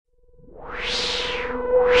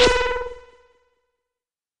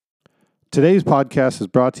Today's podcast is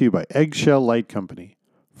brought to you by Eggshell Light Company.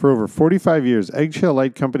 For over 45 years, Eggshell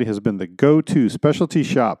Light Company has been the go-to specialty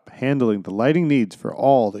shop handling the lighting needs for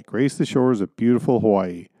all that grace the shores of beautiful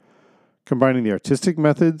Hawaii. Combining the artistic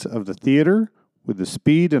methods of the theater with the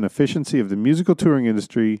speed and efficiency of the musical touring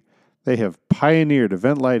industry, they have pioneered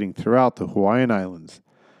event lighting throughout the Hawaiian Islands.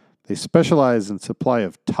 They specialize in supply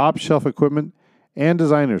of top-shelf equipment and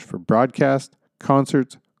designers for broadcast,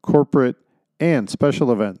 concerts, corporate, and special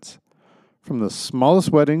events. From the smallest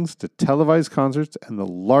weddings to televised concerts and the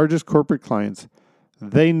largest corporate clients,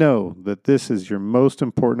 they know that this is your most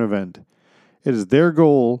important event. It is their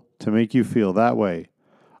goal to make you feel that way.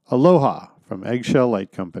 Aloha from Eggshell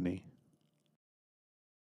Light Company.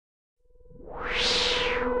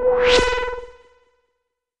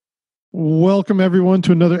 Welcome, everyone,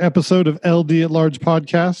 to another episode of LD at Large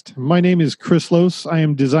podcast. My name is Chris Lose. I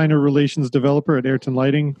am Designer Relations Developer at Ayrton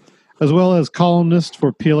Lighting, as well as columnist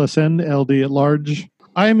for PLSN LD at Large.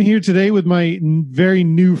 I am here today with my very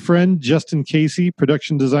new friend, Justin Casey,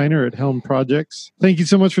 Production Designer at Helm Projects. Thank you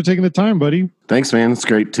so much for taking the time, buddy. Thanks, man. It's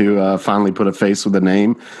great to finally put a face with a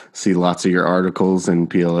name, see lots of your articles in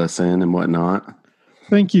PLSN and whatnot.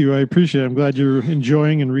 Thank you. I appreciate it. I'm glad you're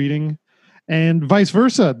enjoying and reading. And vice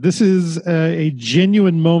versa. This is a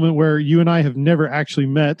genuine moment where you and I have never actually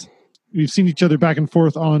met. We've seen each other back and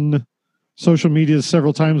forth on social media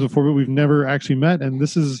several times before, but we've never actually met. And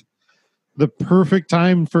this is the perfect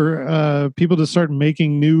time for people to start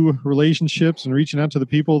making new relationships and reaching out to the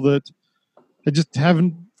people that just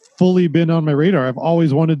haven't fully been on my radar. I've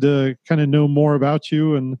always wanted to kind of know more about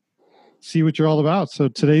you and see what you're all about. So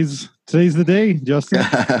today's the day, Justin.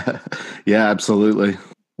 Yeah, absolutely.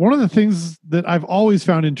 One of the things that I've always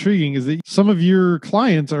found intriguing is that some of your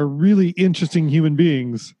clients are really interesting human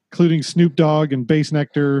beings, including Snoop Dogg and Bass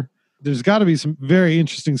Nectar. There's got to be some very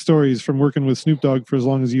interesting stories from working with Snoop Dogg for as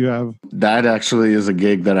long as you have. That actually is a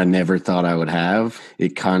gig that I never thought I would have.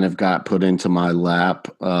 It kind of got put into my lap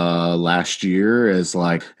last year as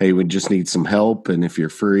like, hey, we just need some help, and if you're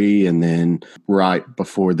free. And then right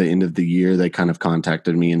before the end of the year, they kind of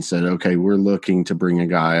contacted me and said, okay, we're looking to bring a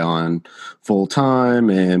guy on full time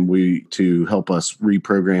and to help us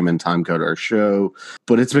reprogram and time code our show.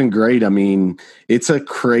 But it's been great. I mean, it's a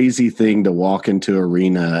crazy thing to walk into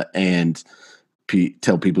arena and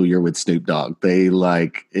tell people you're with Snoop Dogg. The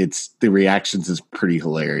reactions is pretty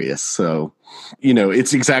hilarious. So,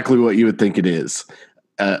 it's exactly what you would think it is.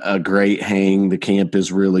 A great hang. The camp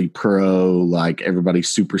is really pro, like everybody's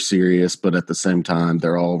super serious, but at the same time,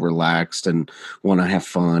 they're all relaxed and want to have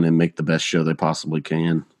fun and make the best show they possibly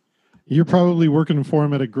can. You're probably working for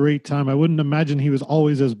him at a great time. I wouldn't imagine he was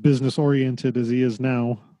always as business oriented as he is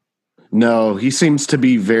now. No, he seems to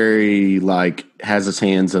be very has his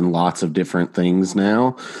hands in lots of different things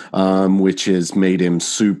now, which has made him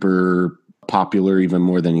super popular even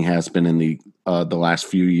more than he has been in the last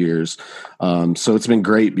few years. So it's been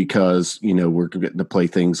great because, we're getting to play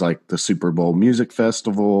things like the Super Bowl Music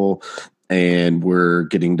Festival, and we're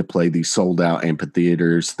getting to play these sold out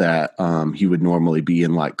amphitheaters that he would normally be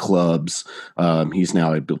in like clubs. He's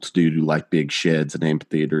now able to do like big sheds and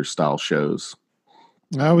amphitheater style shows.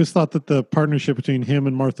 I always thought that the partnership between him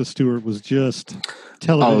and Martha Stewart was just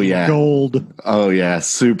television gold. Oh yeah,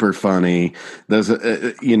 super funny. Those,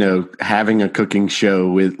 having a cooking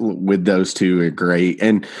show with those two are great,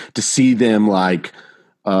 and to see them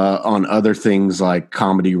on other things like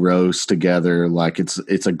Comedy Roast together,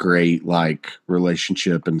 it's a great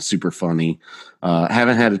relationship and super funny. I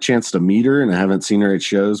haven't had a chance to meet her, and I haven't seen her at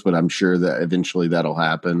shows, but I'm sure that eventually that'll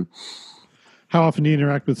happen. How often do you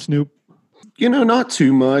interact with Snoop? Not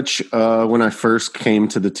too much. When I first came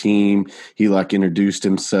to the team, he introduced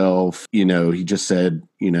himself. He just said,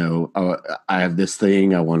 I have this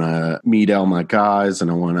thing. I want to meet all my guys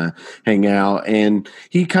and I want to hang out. And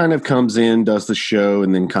he kind of comes in, does the show,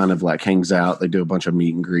 and then kind of hangs out. They do a bunch of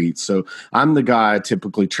meet and greets. So I'm the guy I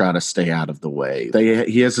typically try to stay out of the way.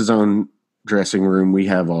 He has his own dressing room. We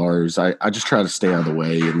have ours. I just try to stay out of the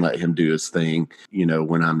way and let him do his thing.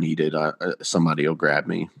 When I'm needed, somebody will grab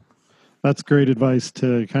me. That's great advice,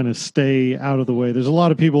 to kind of stay out of the way. There's a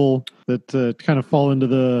lot of people that kind of fall into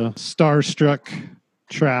the starstruck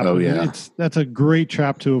trap. Oh, yeah. That's a great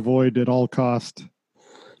trap to avoid at all cost.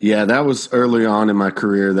 Yeah, that was early on in my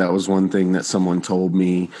career. That was one thing that someone told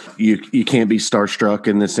me. You can't be starstruck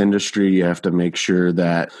in this industry. You have to make sure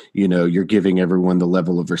that, you're giving everyone the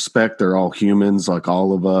level of respect. They're all humans like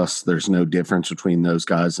all of us. There's no difference between those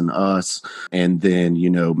guys and us. And then,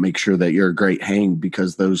 make sure that you're a great hang,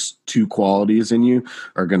 because those two qualities in you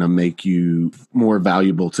are going to make you more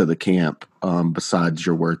valuable to the camp, besides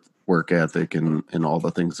your work ethic and all the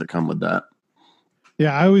things that come with that.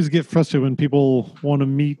 Yeah, I always get frustrated when people want to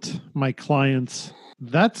meet my clients.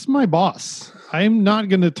 That's my boss. I'm not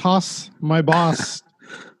going to toss my boss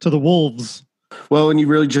to the wolves. Well, and you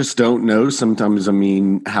really just don't know sometimes, I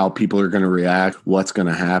mean, how people are going to react, what's going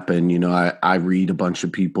to happen. I read a bunch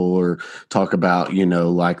of people or talk about,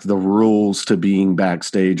 like the rules to being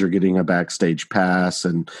backstage or getting a backstage pass.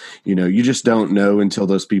 And, you just don't know until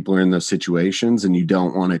those people are in those situations, and you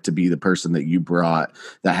don't want it to be the person that you brought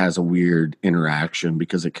that has a weird interaction,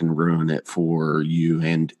 because it can ruin it for you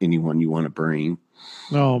and anyone you want to bring.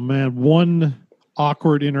 Oh, man. One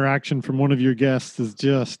awkward interaction from one of your guests is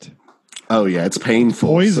just... Oh yeah, it's painful.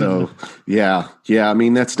 Poison. So yeah. I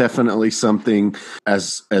mean, that's definitely something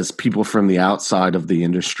as people from the outside of the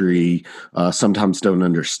industry sometimes don't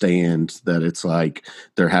understand, that it's like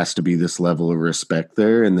there has to be this level of respect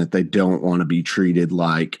there, and that they don't want to be treated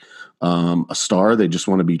like a star. They just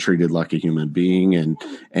want to be treated like a human being,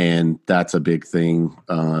 and that's a big thing,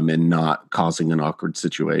 and not causing an awkward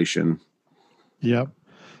situation. Yep.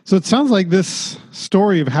 So it sounds like this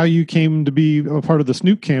story of how you came to be a part of the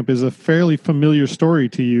Snoop Camp is a fairly familiar story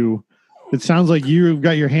to you. It sounds like you've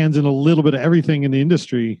got your hands in a little bit of everything in the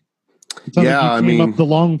industry. It sounds like you came up the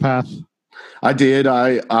long path. I did.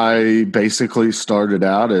 I basically started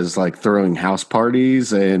out as like throwing house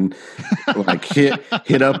parties, and like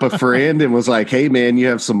hit up a friend and was like, "Hey man, you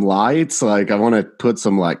have some lights? Like I want to put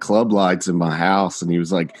some like club lights in my house." And he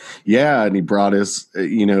was like, "Yeah." And he brought a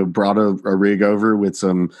rig over with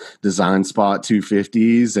some Design Spot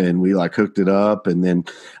 250s, and we like hooked it up. And then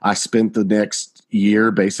I spent the next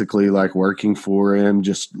year basically like working for him,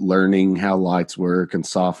 just learning how lights work and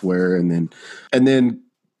software, and then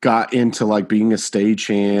got into like being a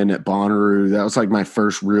stagehand at Bonnaroo. That was like my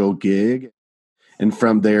first real gig. And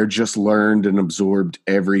from there, just learned and absorbed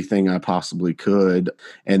everything I possibly could,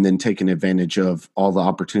 and then taking advantage of all the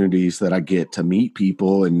opportunities that I get to meet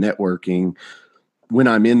people and networking. When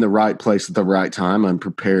I'm in the right place at the right time, I'm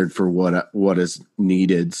prepared for what is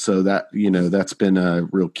needed. So that, that's been a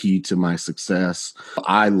real key to my success.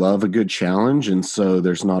 I love a good challenge. And so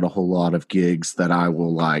there's not a whole lot of gigs that I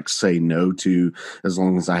will like say no to, as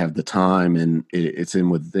long as I have the time and it's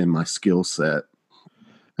within my skill set.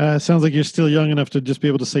 Sounds like you're still young enough to just be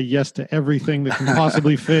able to say yes to everything that can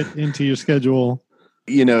possibly fit into your schedule.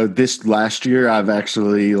 This last year, I've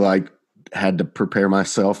actually like had to prepare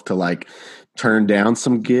myself to like turn down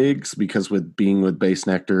some gigs, because with being with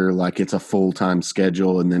Bassnectar, like it's a full-time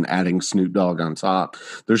schedule, and then adding Snoop Dogg on top,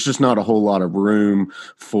 there's just not a whole lot of room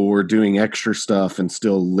for doing extra stuff and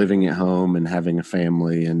still living at home and having a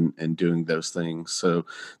family and doing those things. So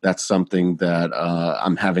that's something that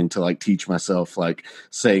I'm having to like teach myself, like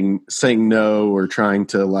saying no, or trying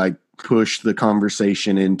to like push the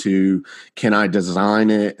conversation into, can I design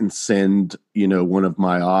it and send, one of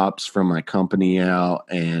my ops from my company out,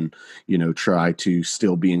 and, try to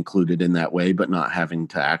still be included in that way, but not having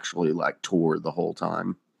to actually like tour the whole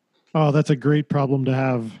time. Oh, that's a great problem to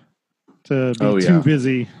have, to be too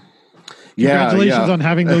busy. Congratulations on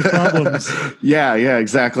having those problems. Yeah,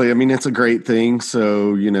 exactly. I mean, it's a great thing.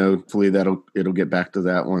 So, hopefully it'll get back to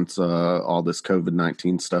that once all this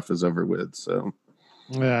COVID-19 stuff is over with. So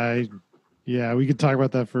yeah, we could talk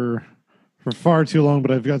about that for far too long,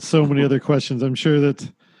 but I've got so many other questions. I'm sure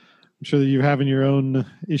that you're having your own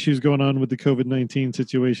issues going on with the COVID-19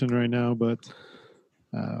 situation right now, but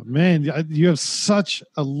man, you have such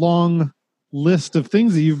a long list of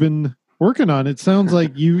things that you've been working on. It sounds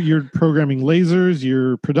like you're programming lasers,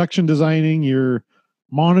 you're production designing, you're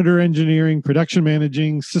monitor engineering, production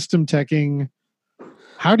managing, system teching.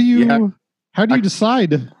 How do you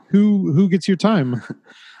decide who gets your time?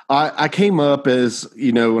 I came up as,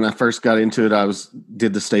 when I first got into it,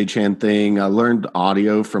 did the stagehand thing. I learned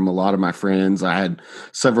audio from a lot of my friends. I had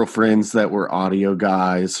several friends that were audio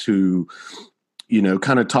guys who,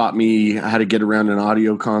 kind of taught me how to get around an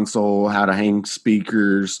audio console, how to hang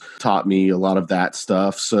speakers, taught me a lot of that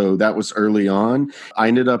stuff. So that was early on. I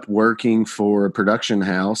ended up working for a production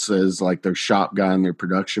house as like their shop guy and their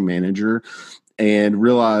production manager, and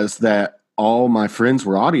realized that all my friends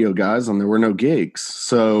were audio guys and there were no gigs.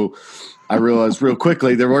 So I realized real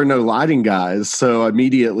quickly there were no lighting guys. So I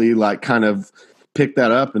immediately like kind of picked that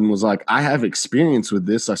up and was like, I have experience with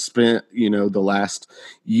this. I spent, the last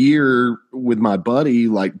year with my buddy,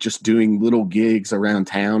 like just doing little gigs around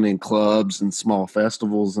town in clubs and small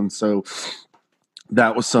festivals. And so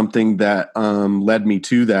that was something that led me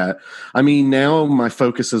to that. I mean, now my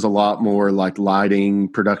focus is a lot more like lighting,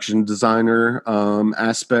 production designer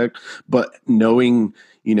aspect, but knowing,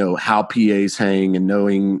 how PAs hang and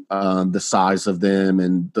knowing the size of them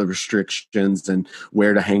and the restrictions and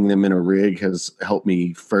where to hang them in a rig has helped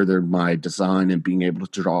me further my design and being able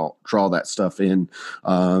to draw that stuff in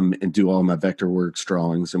and do all my Vectorworks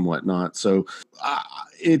drawings and whatnot. So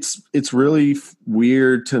it's really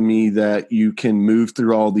weird to me that you can move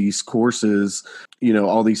through all these courses,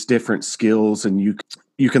 all these different skills, and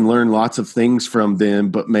you can learn lots of things from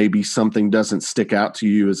them, but maybe something doesn't stick out to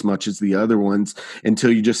you as much as the other ones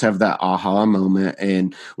until you just have that aha moment.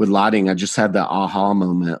 And with lighting, I just had that aha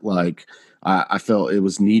moment. Like I felt it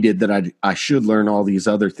was needed that I should learn all these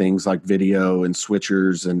other things like video and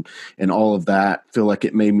switchers and all of that. Feel like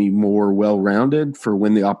it made me more well-rounded for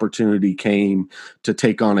when the opportunity came to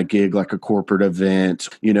take on a gig like a corporate event.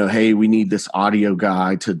 Hey, we need this audio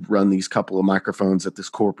guy to run these couple of microphones at this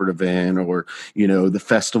corporate event, or the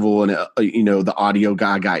festival, and the audio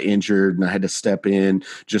guy got injured and I had to step in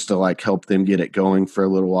just to like help them get it going for a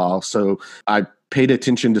little while. So I paid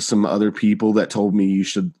attention to some other people that told me you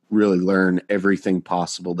should really learn everything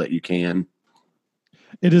possible that you can.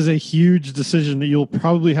 It is a huge decision that you'll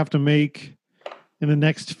probably have to make in the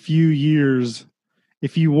next few years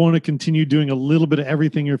if you want to continue doing a little bit of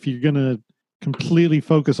everything, or if you're going to completely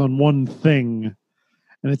focus on one thing.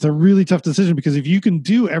 And it's a really tough decision, because if you can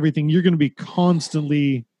do everything, you're going to be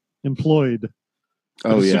constantly employed.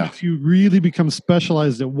 But as soon as you really become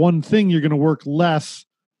specialized at one thing, you're going to work less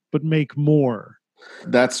but make more.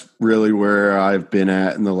 That's really where I've been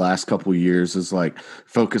at in the last couple of years, is like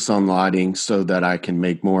focus on lighting so that I can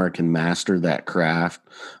make more, I can master that craft,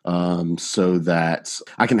 so that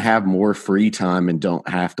I can have more free time and don't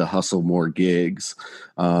have to hustle more gigs.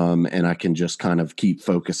 And I can just kind of keep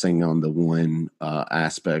focusing on the one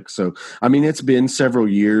aspect. So, I mean, it's been several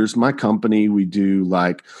years. My company, we do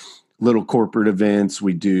like little corporate events.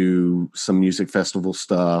 We do some music festival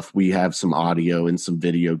stuff. We have some audio and some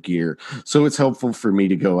video gear. So it's helpful for me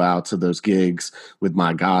to go out to those gigs with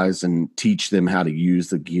my guys and teach them how to use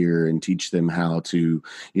the gear and teach them how to,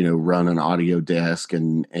 run an audio desk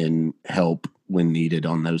and help when needed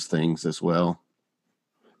on those things as well.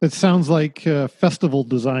 It sounds like festival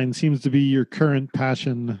design seems to be your current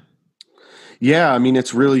passion. Yeah, I mean,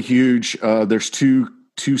 it's really huge. There's two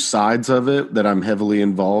sides of it that I'm heavily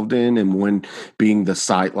involved in, and one being the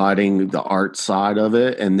site lighting, the art side of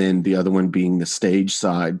it, and then the other one being the stage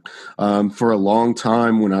side. For a long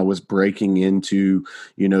time, when I was breaking into,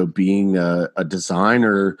 being a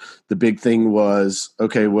designer, the big thing was,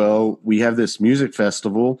 okay, well, we have this music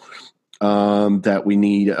festival that we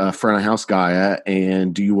need a front of house guy at,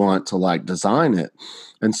 and do you want to like design it?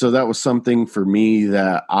 And so that was something for me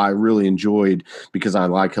that I really enjoyed, because I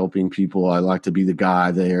like helping people. I like to be the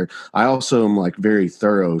guy there. I also am like very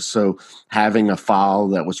thorough. So having a file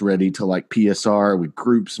that was ready to like PSR with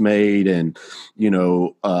groups made and,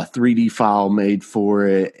 a 3D file made for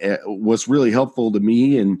it was really helpful to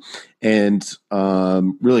me and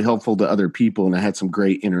really helpful to other people. And I had some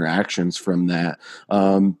great interactions from that.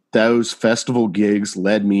 Those festival gigs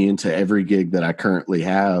led me into every gig that I currently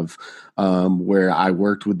have, where I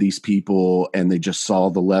worked with these people and they just saw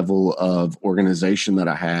the level of organization that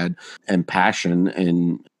I had and passion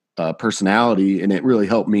and personality. And it really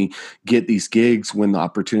helped me get these gigs when the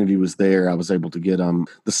opportunity was there. I was able to get them.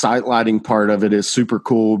 The site lighting part of it is super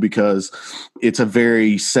cool because it's a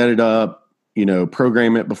very set it up,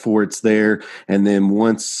 program it before it's there. And then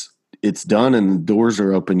once it's done and the doors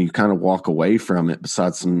are open, you kind of walk away from it,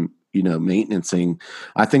 besides some maintenancing.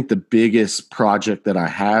 I think the biggest project that I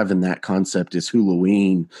have in that concept is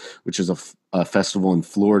Halloween, which is a festival in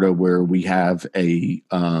Florida where we have a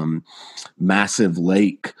massive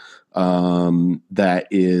lake that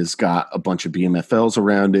is got a bunch of BMFLs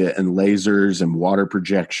around it and lasers and water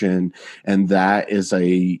projection, and that is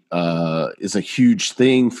a huge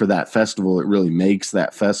thing for that festival. It really makes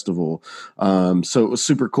that festival. So it was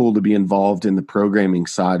super cool to be involved in the programming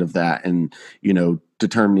side of that, and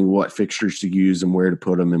determining what fixtures to use and where to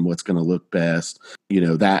put them and what's going to look best.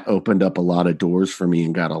 That opened up a lot of doors for me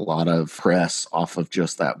and got a lot of press off of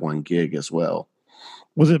just that one gig as well.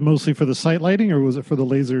 Was it mostly for the site lighting, or was it for the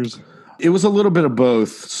lasers? It was a little bit of both.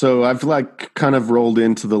 So I've like kind of rolled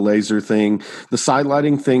into the laser thing. The side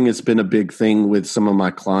lighting thing has been a big thing with some of my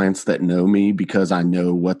clients that know me, because I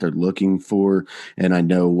know what they're looking for and I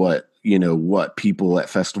know what what people at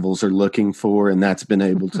festivals are looking for, and that's been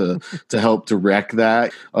able to help direct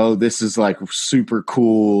that. Oh, this is like super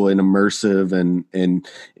cool and immersive and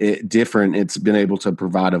different. It's been able to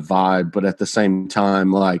provide a vibe, but at the same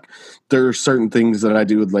time, like there are certain things that I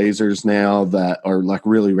do with lasers now that are like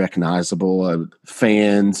really recognizable.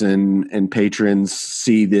 Fans and patrons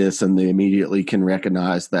see this and they immediately can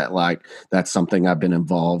recognize that like that's something I've been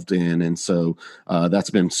involved in, and so that's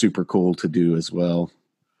been super cool to do as well.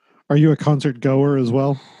 Are you a concert goer as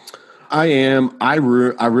well? I am. I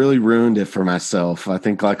really ruined it for myself. I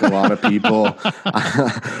think like a lot of people,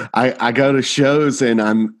 I go to shows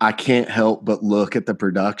and I can't help but look at the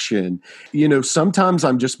production. Sometimes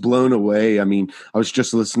I'm just blown away. I mean, I was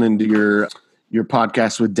just listening to your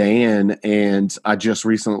podcast with Dan, and I just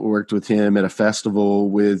recently worked with him at a festival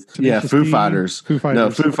with Foo Fighters. No,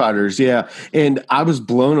 Foo Fighters, yeah. And I was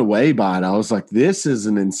blown away by it. I was like, this is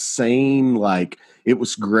an insane, like, it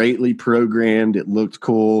was greatly programmed. It looked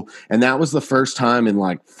cool. And that was the first time in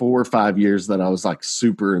like 4 or 5 years that I was like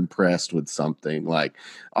super impressed with something like,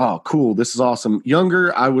 oh, cool. This is awesome.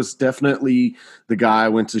 Younger, I was definitely the guy. I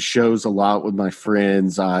went to shows a lot with my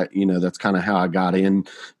friends. That's kind of how I got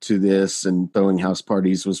into this, and throwing house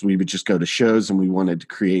parties was we would just go to shows and we wanted to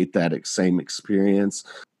create that same experience.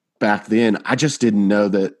 Back then, I just didn't know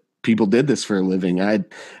that people did this for a living. I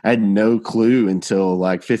had no clue until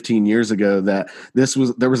like 15 years ago that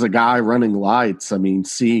there was a guy running lights. I mean,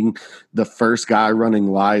 seeing the first guy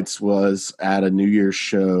running lights was at a New Year's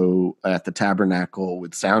show at the Tabernacle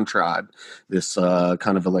with Sound Tribe, this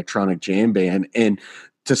kind of electronic jam band. And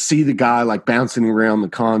to see the guy like bouncing around the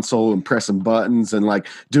console and pressing buttons and like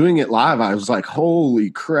doing it live, I was like,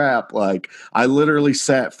 holy crap. Like I literally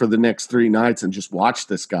sat for the next 3 nights and just watched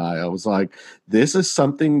this guy. I was like, this is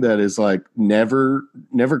something that is like never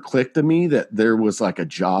clicked to me that there was like a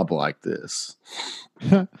job like this.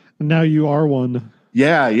 Now you are one.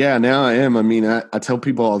 Yeah. Now I am. I mean, I tell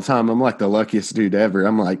people all the time, I'm like the luckiest dude ever.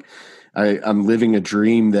 I'm like, I'm living a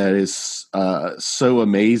dream that is so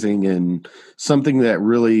amazing and something that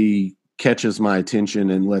really catches my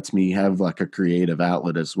attention and lets me have like a creative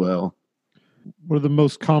outlet as well. What are the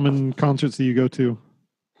most common concerts that you go to?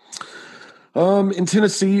 In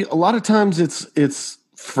Tennessee, a lot of times it's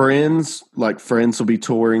friends. Like friends will be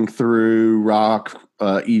touring through rock,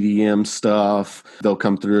 EDM stuff. They'll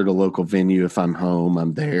come through at a local venue. If I'm home,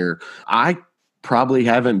 I'm there. I probably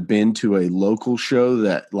haven't been to a local show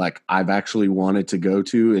that like I've actually wanted to go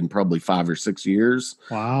to in probably 5 or 6 years.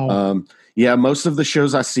 Wow. Yeah, most of the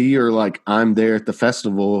shows I see are like I'm there at the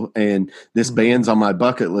festival and this band's on my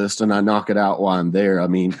bucket list and I knock it out while I'm there. I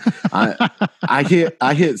mean, I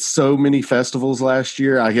hit so many festivals last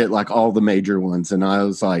year. I hit like all the major ones, and I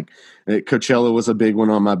was like, Coachella was a big one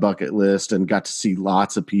on my bucket list, and got to see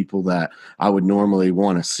lots of people that I would normally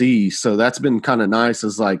want to see. So that's been kind of nice,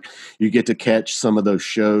 is like you get to catch some of those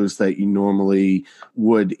shows that you normally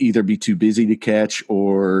would either be too busy to catch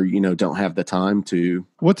or, don't have the time to.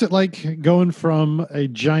 What's it like going from a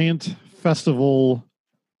giant festival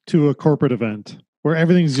to a corporate event where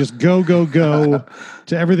everything's just go, go, go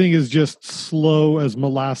to everything is just slow as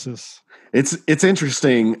molasses? It's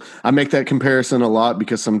interesting. I make that comparison a lot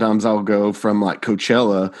because sometimes I'll go from like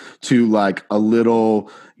Coachella to like a little,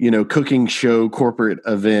 cooking show corporate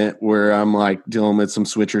event where I'm like dealing with some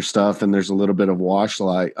switcher stuff and there's a little bit of wash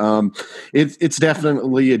light. It's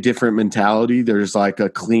definitely a different mentality. There's like a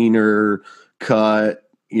cleaner cut,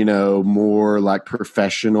 more like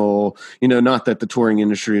professional, not that the touring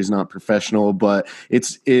industry is not professional, but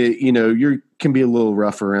you can be a little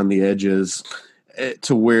rough around the edges.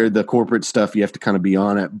 To where the corporate stuff you have to kind of be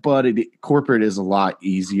on it, but corporate is a lot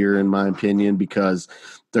easier in my opinion because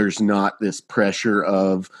there's not this pressure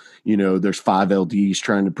of there's 5 LDs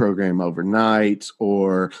trying to program overnight,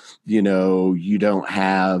 or you're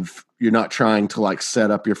not trying to like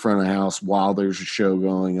set up your front of house while there's a show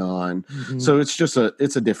going on. Mm-hmm. So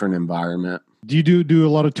it's a different environment. Do you do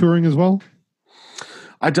a lot of touring as well?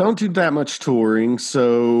 I don't do that much touring,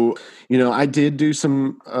 so I did do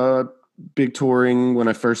some big touring when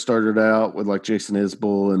I first started out with like Jason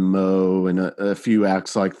Isbell and Mo and a few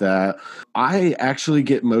acts like that. I actually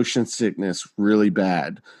get motion sickness really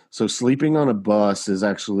bad. So sleeping on a bus is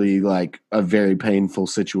actually like a very painful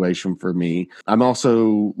situation for me. I'm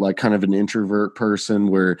also like kind of an introvert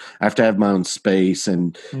person where I have to have my own space,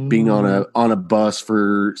 and being on a bus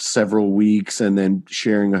for several weeks and then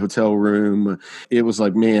sharing a hotel room, it was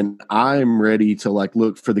like, man, I'm ready to like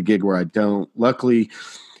look for the gig where I don't. Luckily,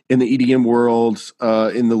 in the EDM world,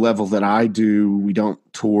 in the level that I do, we don't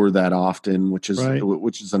tour that often, which is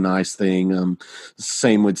a nice thing.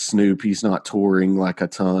 Same with Snoop; he's not touring like a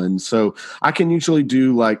ton, so I can usually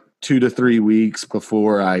do like 2 to 3 weeks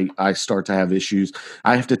before I start to have issues.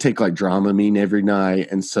 I have to take like Dramamine every night.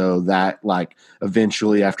 And so that like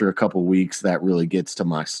eventually after a couple weeks, that really gets to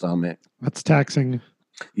my stomach. That's taxing.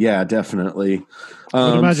 Yeah, definitely. I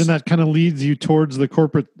would imagine that kind of leads you towards the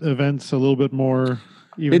corporate events a little bit more,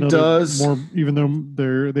 even It though does. even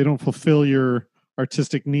though they don't fulfill your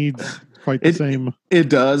artistic needs quite the same. It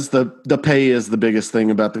does. The pay is the biggest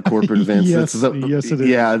thing about the corporate events. Yes, yes, it is.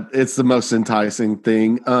 Yeah, it's the most enticing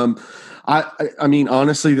thing. I mean,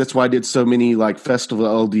 honestly, that's why I did so many like festival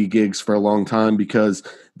LD gigs for a long time, because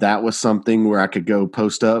that was something where I could go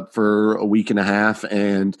post up for a week and a half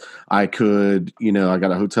and I could, I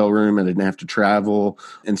got a hotel room and I didn't have to travel.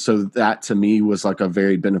 And so that to me was like a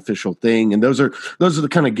very beneficial thing. And those are the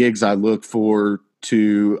kind of gigs I look for.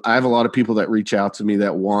 I have a lot of people that reach out to me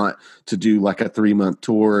that want to do like a 3-month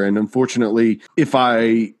tour. And unfortunately, if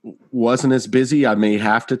I wasn't as busy, I may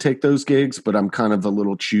have to take those gigs, but I'm kind of a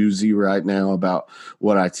little choosy right now about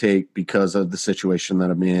what I take because of the situation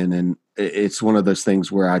that I'm in. And it's one of those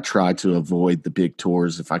things where I try to avoid the big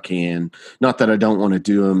tours if I can. Not that I don't want to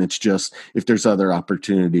do them. It's just if there's other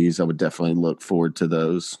opportunities, I would definitely look forward to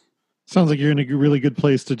those. Sounds like you're in a really good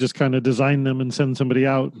place to just kind of design them and send somebody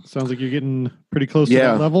out. Sounds like you're getting pretty close to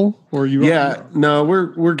that level, or you? Yeah, no,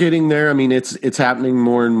 we're getting there. I mean, it's happening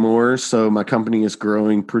more and more. So my company is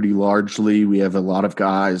growing pretty largely. We have a lot of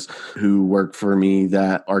guys who work for me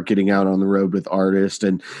that are getting out on the road with artists,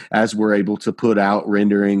 and as we're able to put out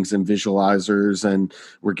renderings and visualizers, and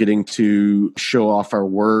we're getting to show off our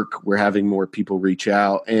work, we're having more people reach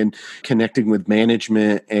out and connecting with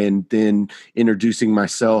management, and then introducing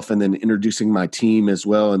myself, and then introducing my team as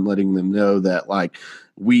well, and letting them know that like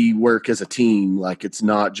we work as a team. Like it's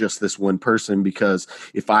not just this one person, because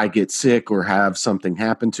if I get sick or have something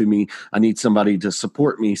happen to me, I need somebody to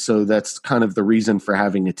support me. So that's kind of the reason for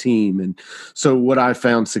having a team. And so what I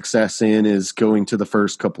found success in is going to the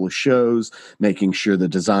first couple of shows, making sure the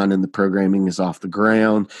design and the programming is off the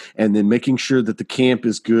ground, and then making sure that the camp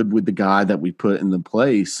is good with the guy that we put in the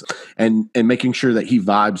place, and making sure that he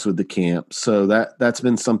vibes with the camp. So that's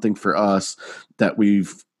been something for us that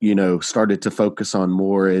we've started to focus on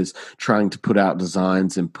more, is trying to put out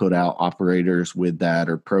designs and put out operators with that,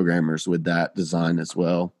 or programmers with that design as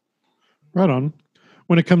well. Right on.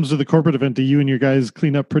 When it comes to the corporate event, do you and your guys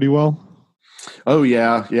clean up pretty well? Oh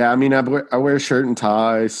yeah. I mean, I wear shirt and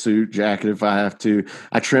tie, suit, jacket if I have to.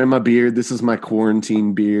 I trim my beard. This is my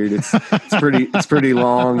quarantine beard. It's pretty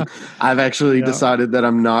long. I've actually decided that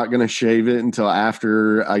I'm not going to shave it until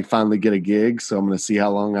after I finally get a gig. So I'm going to see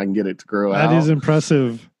how long I can get it to grow out. That is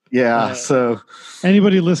impressive. Yeah. So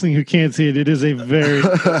anybody listening who can't see it, it is a very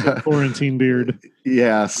quarantine beard.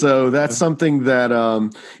 Yeah. So that's something that,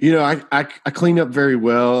 I clean up very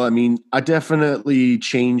well. I mean, I definitely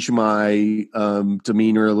change my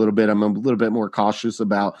demeanor a little bit. I'm a little bit more cautious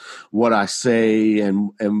about what I say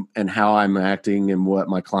and how I'm acting and what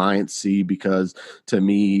my clients see, because to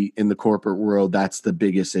me in the corporate world, that's the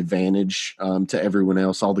biggest advantage to everyone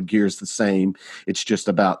else. All the gear's the same. It's just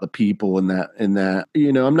about the people and that,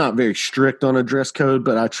 I'm not very strict on a dress code,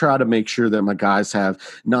 but I try to make sure that my guys have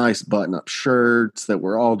nice button-up shirts, that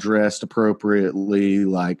we're all dressed appropriately.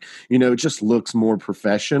 Like, it just looks more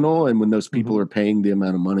professional. And when those people are paying the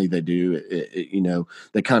amount of money they do,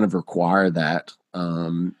 they kind of require that.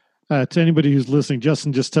 To anybody who's listening,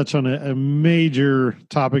 Justin just touched on a major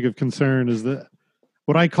topic of concern, is that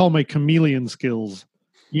what I call my chameleon skills.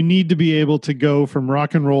 You need to be able to go from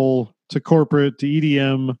rock and roll to corporate to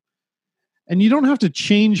EDM, and you don't have to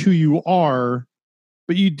change who you are,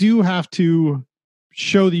 but you do have to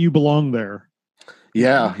show that you belong there.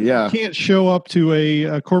 Yeah. You can't show up to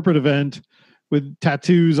a corporate event with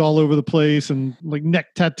tattoos all over the place and like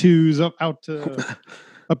neck tattoos up to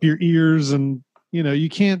up your ears, and you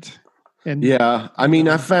can't. And yeah, I mean,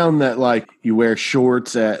 I found that like you wear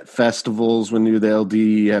shorts at festivals when you're the LD,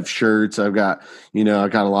 you have shirts. I got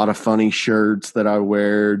a lot of funny shirts that I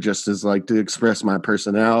wear just as like to express my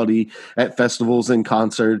personality at festivals and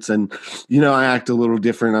concerts. And, I act a little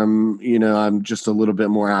different. I'm just a little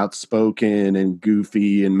bit more outspoken and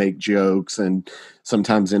goofy and make jokes and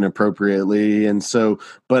sometimes inappropriately. And so,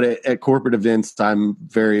 but at corporate events, I'm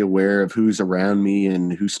very aware of who's around me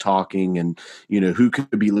and who's talking, and, who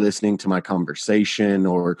could be listening to my conversation,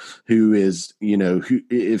 or who is, who,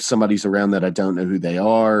 if somebody's around that I don't know who they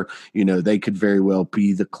are, they could very well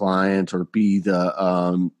be the client or be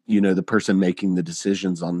the, the person making the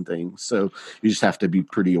decisions on things. So you just have to be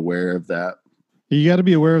pretty aware of that. You got to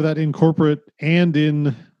be aware of that in corporate and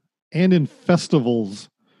in festivals.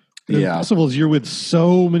 In festivals, you're with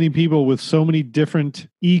so many people with so many different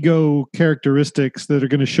ego characteristics that are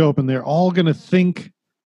going to show up, and they're all going to think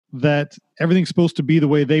that everything's supposed to be the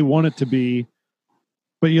way they want it to be.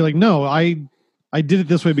 But you're like, no, I did it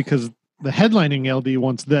this way because the headlining LD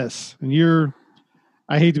wants this. And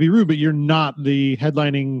I hate to be rude, but you're not the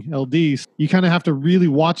headlining LD. You kind of have to really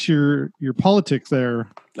watch your politics there.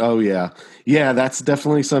 Oh yeah. Yeah, that's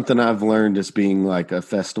definitely something I've learned as being like a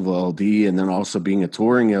festival LD, and then also being a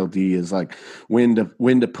touring LD, is like when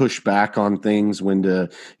to push back on things, when to,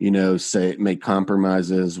 say, make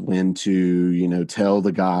compromises, when to, tell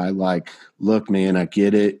the guy like, look, man, I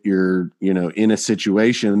get it. You're, in a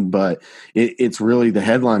situation, but it's really the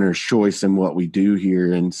headliner's choice in what we do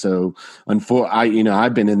here. And so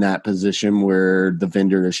I've been in that position where the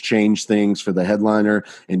vendor has changed things for the headliner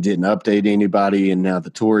and didn't update anybody, and now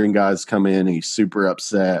the touring guys come in and he's super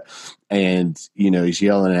upset, and he's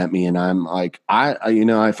yelling at me, and I'm like,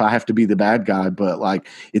 if I have to be the bad guy, but like,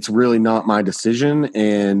 it's really not my decision,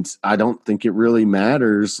 and I don't think it really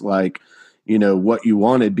matters like what you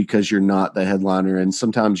wanted, because you're not the headliner, and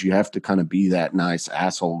sometimes you have to kind of be that nice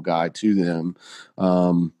asshole guy to them.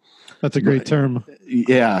 That's a great term.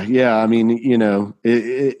 Yeah. I mean,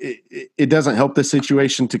 it doesn't help the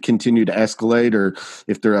situation to continue to escalate, or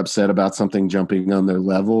if they're upset about something jumping on their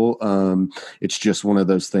level. It's just one of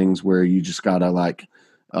those things where you just gotta like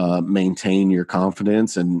maintain your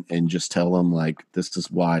confidence and just tell them like, this is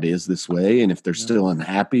why it is this way. And if they're still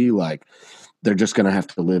unhappy, like, they're just gonna have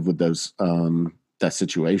to live with those that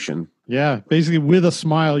situation. Yeah, basically with a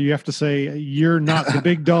smile, you have to say, you're not the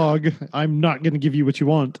big dog. I'm not going to give you what you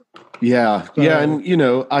want. Yeah. So, yeah. And,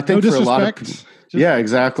 I think for a lot of people, yeah,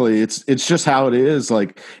 exactly. It's just how it is.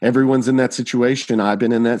 Like, everyone's in that situation. I've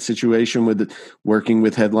been in that situation with working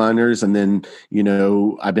with headliners. And then,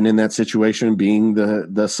 I've been in that situation being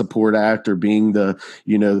the support act, or being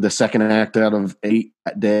the second act out of 8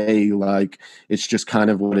 that day. Like, it's just kind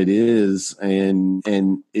of what it is. And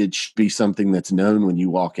it should be something that's known when you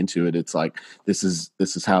walk into it. It's like, this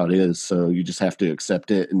is how it is. So you just have to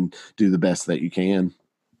accept it and do the best that you can.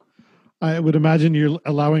 I would imagine you're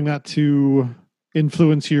allowing that to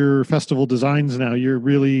influence your festival designs now. You're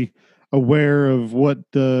really aware of what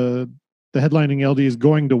the headlining LD is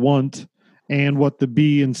going to want and what the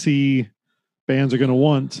B and C bands are going to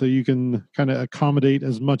want, so you can kind of accommodate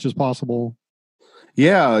as much as possible.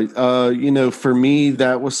 Yeah, for me,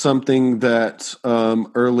 that was something that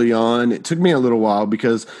early on, it took me a little while,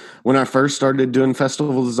 because when I first started doing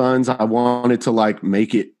festival designs, I wanted to like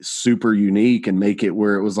make it super unique and make it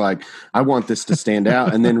where it was like, I want this to stand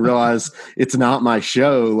out, and then realize it's not my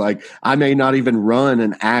show. Like, I may not even run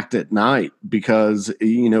an act at night because,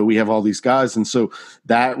 we have all these guys. And so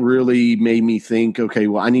that really made me think, okay,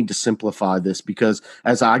 well, I need to simplify this, because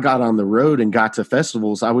as I got on the road and got to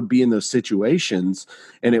festivals, I would be in those situations,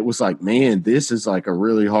 and it was like, man, this is like a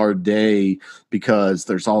really hard day, because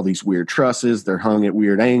there's all these weird trusses. They're hung at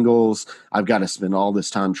weird angles. I've got to spend all this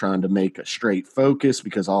time trying to make a straight focus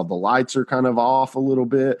because all the lights are kind of off a little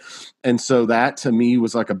bit. And so that to me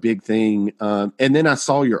was like a big thing. And then I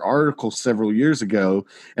saw your article several years ago,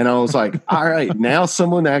 and I was like, all right, now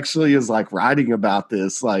someone actually is like writing about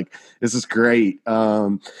this. Like, this is great.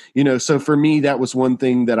 So for me, that was one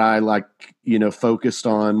thing that I like, focused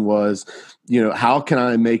on was, how can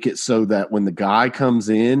I make it so that when the guy comes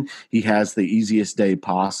in, he has the easiest day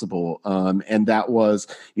possible? And that was,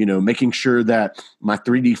 making sure that my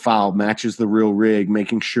 3D file matches the real rig,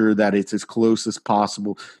 making sure that it's as close as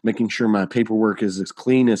possible, making sure my paperwork is as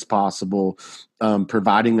clean as possible,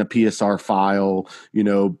 providing a PSR file,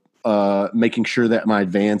 making sure that my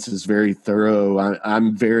advance is very thorough.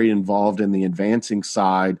 I'm very involved in the advancing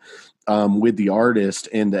side with the artist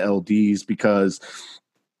and the LDs, because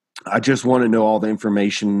I just want to know all the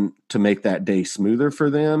information to make that day smoother for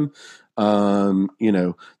them.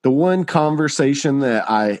 The one conversation that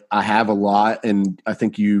I have a lot, and I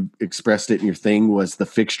think you expressed it in your thing, was the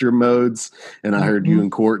fixture modes. And I heard you in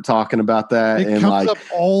court talking about that. It comes up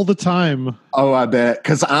all the time. Oh, I bet.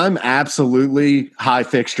 Because I'm absolutely high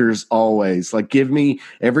fixtures always. Like, give me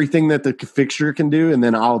everything that the fixture can do, and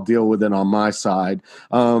then I'll deal with it on my side.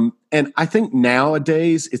 And I think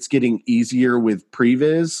nowadays it's getting easier with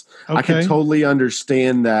previs. Okay. I can totally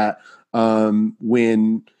understand that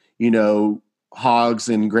when, hogs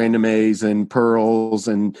and grandames and pearls,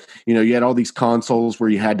 and you had all these consoles where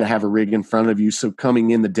you had to have a rig in front of you, so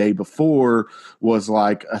coming in the day before was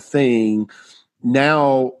like a thing.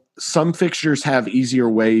 Now some fixtures have easier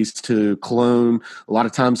ways to clone. A lot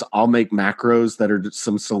of times I'll make macros that are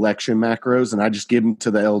some selection macros, and I just give them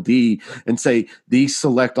to the LD and say, these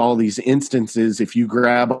select all these instances. If you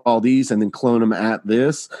grab all these and then clone them at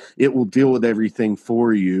this, it will deal with everything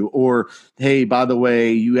for you. Or, hey, by the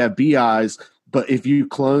way, you have BIs. But if you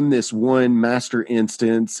clone this one master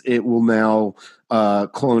instance, it will now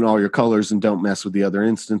clone all your colors and don't mess with the other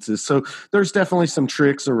instances. So there's definitely some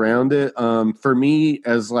tricks around it. For me,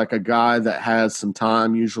 as like a guy that has some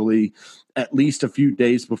time, usually at least a few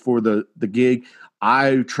days before the gig,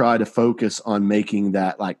 I try to focus on making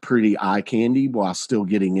that like pretty eye candy while still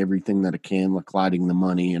getting everything that I can, like lighting the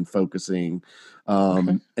money and focusing.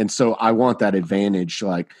 Okay. And so I want that advantage.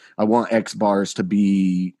 Like I want X bars to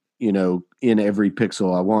be, in every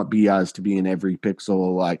pixel. I want BIs to be in every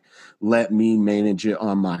pixel. Like let me manage it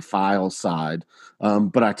on my file side.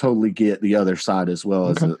 But I totally get the other side as well,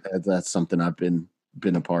 Okay. as that's something I've been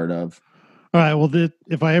a part of. All right. Well,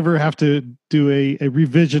 if I ever have to do a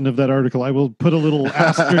revision of that article, I will put a little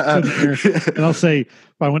asterisk in there, and I'll say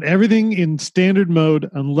I want everything in standard mode,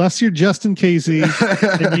 unless you're Justin Casey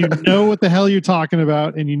and you know what the hell you're talking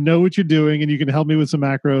about, and you know what you're doing, and you can help me with some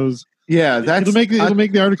macros. Yeah, It'll make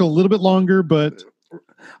the article a little bit longer, but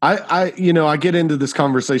I get into this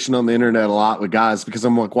conversation on the internet a lot with guys because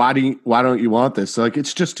I'm like, why don't you want this? So like,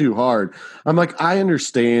 it's just too hard. I'm like, I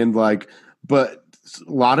understand, like, but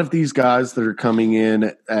a lot of these guys that are coming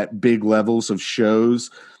in at big levels of shows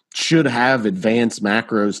should have advanced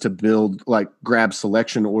macros to build, like grab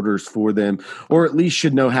selection orders for them, or at least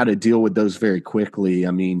should know how to deal with those very quickly.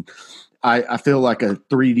 I mean, I feel like a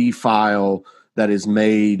 3D file that is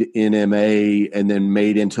made in MA and then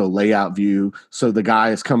made into a layout view. So the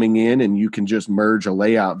guy is coming in and you can just merge a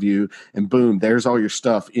layout view and boom, there's all your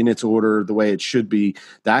stuff in its order the way it should be.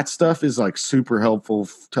 That stuff is like super helpful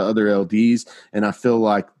to other LDs. And I feel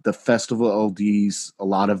like the festival LDs, a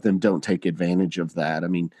lot of them don't take advantage of that. I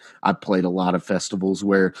mean, I played a lot of festivals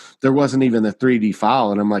where there wasn't even a 3D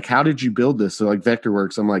file. And I'm like, how did you build this? So like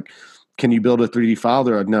Vectorworks, I'm like, can you build a 3D file?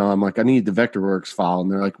 They're like, no. I'm like, I need the Vectorworks file.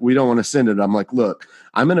 And they're like, we don't want to send it. I'm like, look,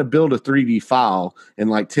 I'm going to build a 3D file in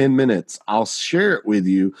like 10 minutes. I'll share it with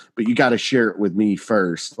you, but you got to share it with me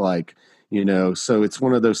first. Like, so it's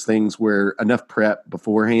one of those things where enough prep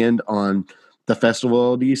beforehand on the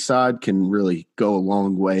festival LD side can really go a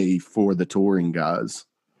long way for the touring guys.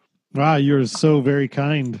 wow, you're so very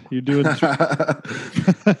kind. You're doing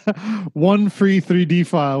one free 3D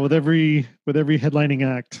file with every headlining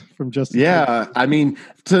act from Justin. Yeah, I mean,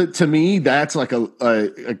 to me, that's like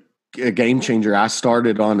a game changer. I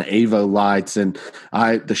started on Avo lights, and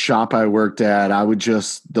the shop I worked at, I would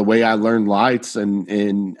just, the way I learned lights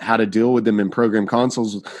and how to deal with them in program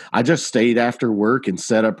consoles, I just stayed after work and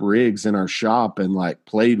set up rigs in our shop and like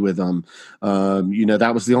played with them.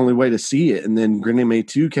 That was the only way to see it. And then GrandMA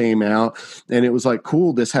 2 came out, and it was like,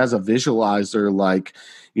 cool, this has a visualizer, like,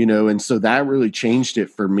 and so that really changed it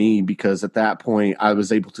for me, because at that point I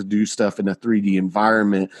was able to do stuff in a 3D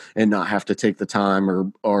environment and not have to take the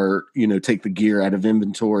time or take the gear out of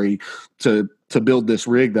inventory to build this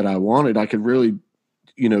rig that I wanted. I could really,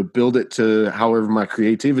 build it to however my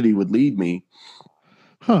creativity would lead me.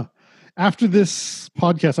 Huh. After this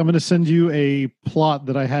podcast, I'm going to send you a plot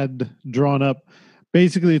that I had drawn up.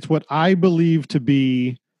 Basically, it's what I believe to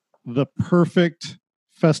be the perfect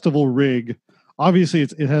festival rig. Obviously,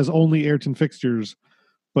 it has only Ayrton fixtures,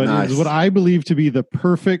 but Nice. It is what I believe to be the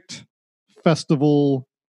perfect festival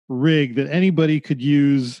rig that anybody could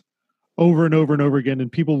use over and over and over again,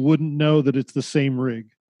 and people wouldn't know that it's the same rig.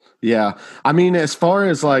 Yeah. I mean, as far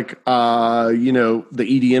as like, the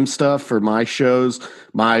EDM stuff for my shows,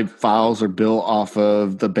 my files are built off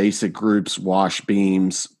of the basic groups, wash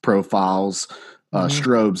beams, profiles,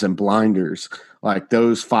 strobes, and blinders. Like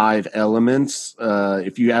those 5 elements,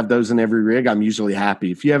 if you have those in every rig, I'm usually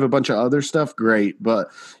happy. If you have a bunch of other stuff, great.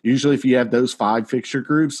 But usually if you have those 5 fixture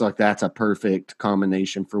groups, like that's a perfect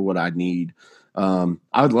combination for what I need.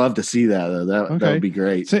 I would love to see that though. That would be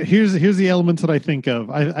great. So here's the elements that I think of.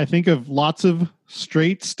 I think of lots of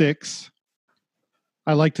straight sticks.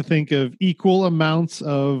 I like to think of equal amounts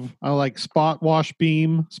of, I like spot wash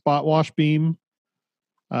beam.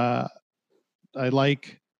 I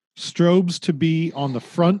like strobes to be on the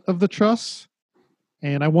front of the truss,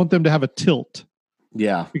 and I want them to have a tilt.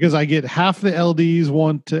 Yeah. Because I get half the LDs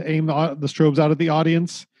want to aim the strobes out at the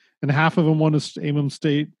audience, and half of them want to aim them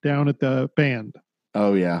straight down at the band.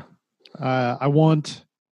 Oh, yeah. I want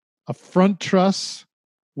a front truss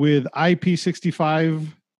with IP65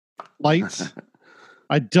 lights.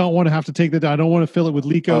 I don't want to have to take that down. I don't want to fill it with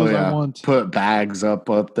Lecos. Oh, yeah. I want put bags up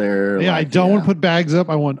there. Yeah, I don't want to put bags up.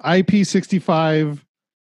 I want IP65.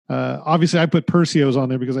 Obviously, I put Perseos on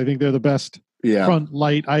there because I think they're the best front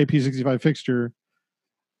light IP65 fixture.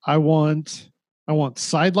 I want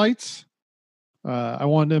side lights. I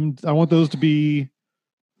want those to be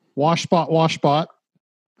wash spot.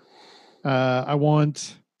 I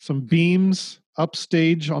want some beams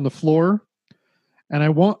upstage on the floor. And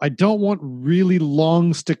I don't want really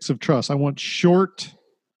long sticks of truss. I want short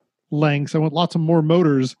lengths. I want lots of more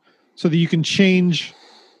motors so that you can change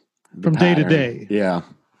from day to day. Yeah,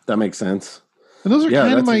 that makes sense. And those are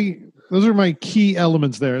those are my key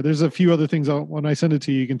elements there. There's a few other things when I send it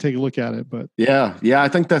to you, you can take a look at it. But yeah, I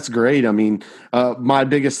think that's great. I mean, my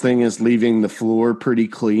biggest thing is leaving the floor pretty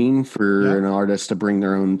clean for an artist to bring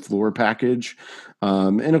their own floor package.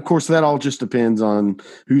 And of course, that all just depends on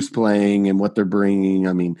who's playing and what they're bringing.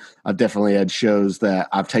 I mean, I've definitely had shows that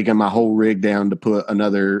I've taken my whole rig down to put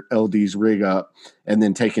another LD's rig up and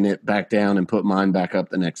then taking it back down and put mine back up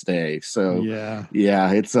the next day. So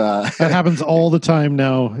yeah, it's that happens all the time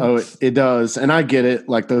now. It does. And I get it.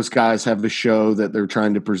 Like those guys have the show that they're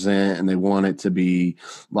trying to present and they want it to be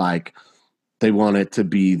like, they want it to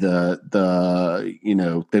be the,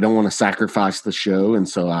 they don't want to sacrifice the show. And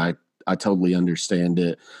so I totally understand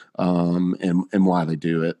it and why they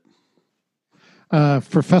do it.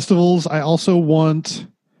 For festivals, I also want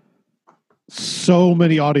so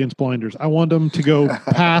many audience blinders. I want them to go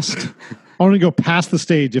past. I want to go past the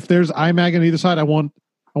stage. If there's IMAG on either side, I want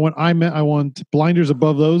blinders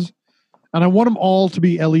above those, and I want them all to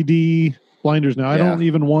be LED blinders. Now I don't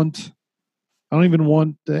even want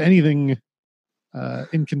anything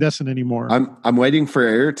incandescent anymore. I'm waiting for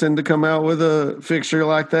Ayrton to come out with a fixture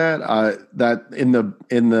like that. That in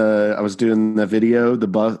the I was doing the video, the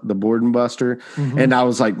Borden Buster, and I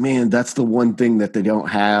was like, man, that's the one thing that they don't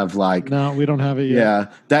have. Like, no, we don't have it yet.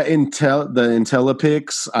 Yeah, the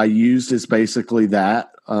IntelliPix I used is basically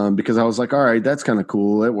that because I was like, all right, that's kind of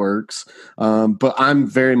cool, it works. But I'm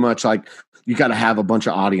very much like, you got to have a bunch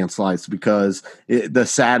of audience lights because the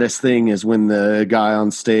saddest thing is when the guy on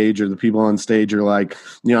stage or the people on stage are like,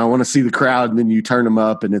 I want to see the crowd, and then you turn them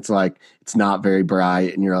up and it's like, it's not very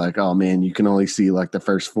bright. And you're like, oh man, you can only see like the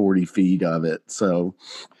first 40 feet of it. So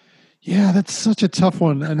yeah, that's such a tough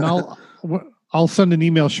one. And I'll send an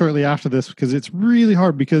email shortly after this because it's really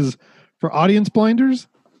hard because for audience blinders,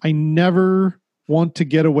 I never want to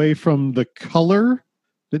get away from the color,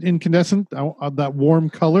 that incandescent, that warm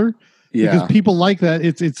color. Yeah. Because people like that.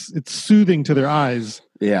 It's soothing to their eyes.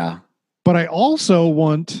 Yeah. But I also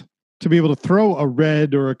want to be able to throw a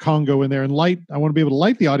red or a Congo in there and light. I want to be able to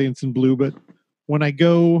light the audience in blue. But when I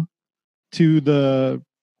go to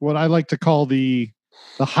what I like to call the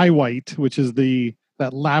high white, which is that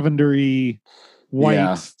lavendery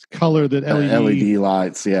white color that LED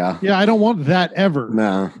lights. Yeah. Yeah. I don't want that ever.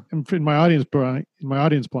 No. In my audience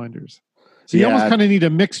blinders. So you almost kind of need a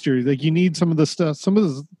mixture. Like you need some of the stuff, some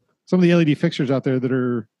of the LED fixtures out there that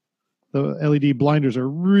are the LED blinders are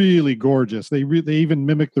really gorgeous. They even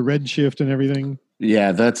mimic the redshift and everything.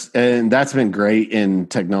 Yeah, that's been great in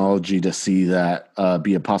technology to see that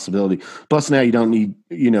be a possibility. Plus now you don't need,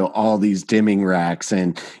 all these dimming racks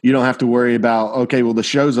and you don't have to worry about, okay, well the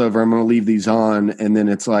show's over, I'm going to leave these on. And then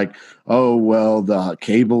it's like, oh, well, the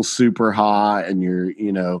cable's super hot and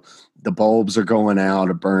the bulbs are going out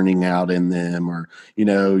or burning out in them, or,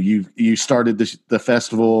 you started the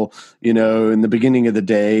festival, in the beginning of the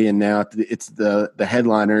day and now it's the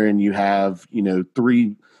headliner and you have,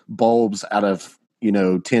 3 bulbs out of,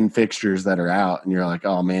 10 fixtures that are out and you're like,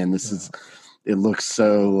 oh man, it looks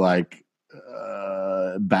so like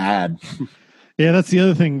bad. Yeah. That's the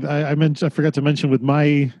other thing I forgot to mention with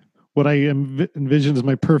what I envision as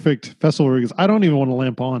my perfect festival rig is I don't even want a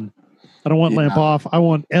lamp on. I don't want lamp off. I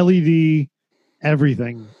want LED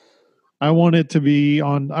everything. I want it to be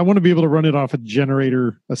on. I want to be able to run it off a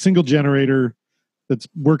single generator that's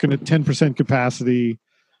working at 10% capacity.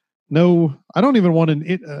 No, I don't even want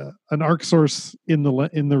an arc source in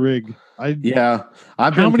the rig. How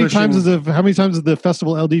many times does the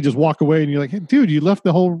festival LD just walk away and you're like, hey, dude, you left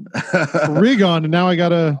the whole rig on and now I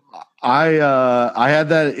gotta. I had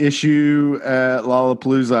that issue at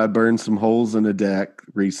Lollapalooza. I burned some holes in a deck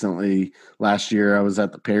recently. Last year I was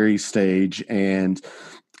at the Perry stage and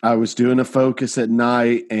I was doing a focus at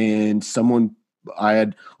night and I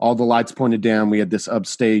had all the lights pointed down. We had this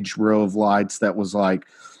upstage row of lights that was like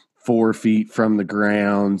 4 feet from the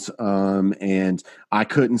ground. And I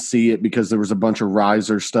couldn't see it because there was a bunch of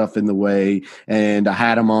riser stuff in the way and I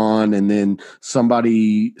had them on and then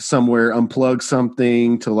somebody somewhere unplugged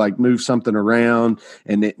something to like move something around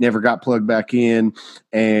and it never got plugged back in.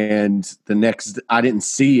 And I didn't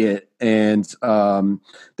see it. And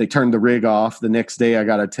they turned the rig off. The next day I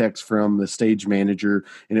got a text from the stage manager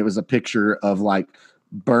and it was a picture of like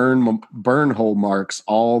burn hole marks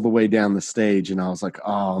all the way down the stage. And I was like,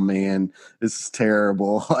 oh man, this is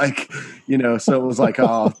terrible. Like, so it was like,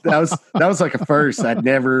 oh, that was like a first. I'd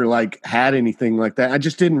never like had anything like that. I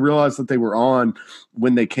just didn't realize that they were on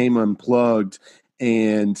when they came unplugged.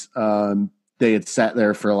 And they had sat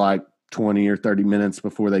there for like 20 or 30 minutes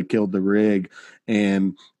before they killed the rig.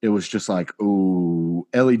 And it was just like, oh,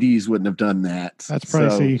 LEDs wouldn't have done that. That's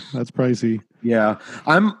pricey. That's pricey. Yeah.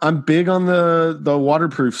 I'm big on the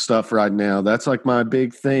waterproof stuff right now. That's like my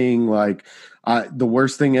big thing. Like the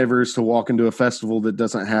worst thing ever is to walk into a festival that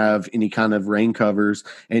doesn't have any kind of rain covers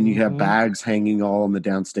and you have bags hanging all on the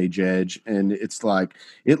downstage edge. And it's like,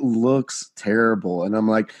 it looks terrible. And I'm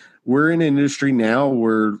like, we're in an industry now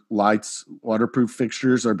where waterproof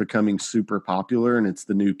fixtures are becoming super popular and it's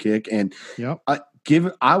the new kick. And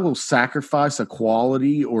I will sacrifice a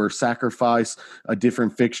quality or sacrifice a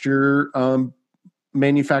different fixture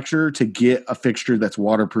manufacturer to get a fixture that's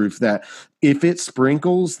waterproof, that if it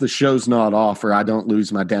sprinkles, the show's not off or I don't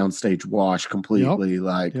lose my downstage wash completely.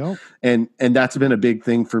 And that's been a big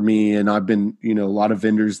thing for me. And I've been, a lot of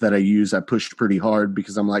vendors that I use, I pushed pretty hard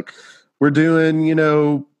because I'm like, we're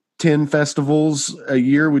doing, 10 festivals a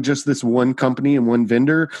year with just this one company and one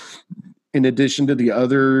vendor, in addition to the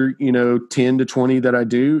other, 10 to 20 that I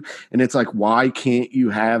do. And it's like, why can't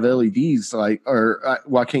you have LEDs or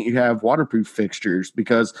why can't you have waterproof fixtures?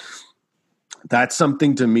 Because that's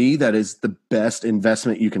something to me that is the best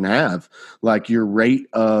investment you can have. Like your rate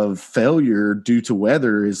of failure due to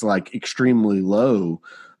weather is like extremely low.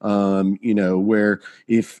 Where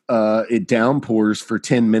if it downpours for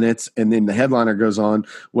 10 minutes and then the headliner goes on,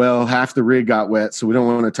 well, half the rig got wet, so we don't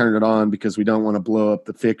want to turn it on because we don't want to blow up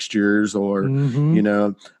the fixtures. Or,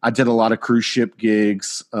 I did a lot of cruise ship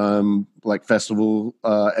gigs, like festival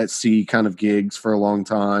at sea kind of gigs for a long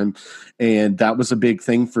time. And that was a big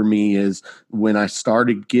thing for me is when I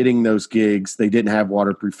started getting those gigs, they didn't have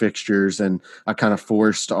waterproof fixtures. And I kind of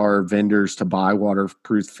forced our vendors to buy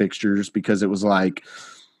waterproof fixtures because it was like,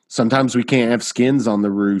 sometimes we can't have skins on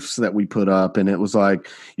the roofs that we put up. And it was like,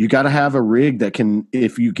 you got to have a rig that can,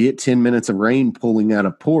 if you get 10 minutes of rain pulling out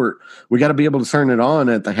of port, we got to be able to turn it on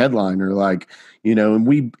at the headliner. Like,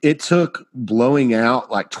 and it took blowing out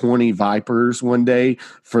like 20 Vipers one day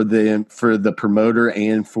for the promoter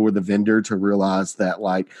and for the vendor to realize that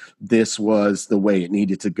like this was the way it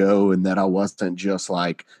needed to go. And that I wasn't just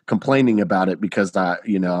like complaining about it because I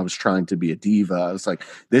was trying to be a diva. I was like,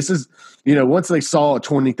 this is, once they saw a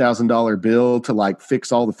 $20,000 bill to like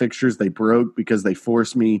fix all the fixtures they broke because they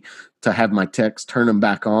forced me to have my techs turn them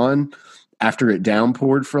back on after it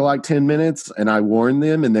downpoured for like 10 minutes. And I warned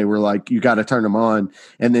them and they were like, you got to turn them on.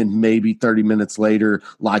 And then maybe 30 minutes later,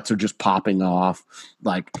 lights are just popping off.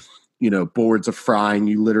 Like, boards are frying.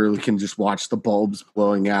 You literally can just watch the bulbs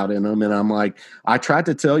blowing out in them. And I'm like, I tried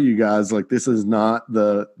to tell you guys, like, this is not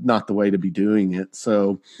the way to be doing it.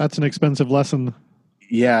 So that's an expensive lesson.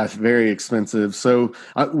 Yeah, it's very expensive. So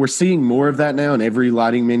we're seeing more of that now, and every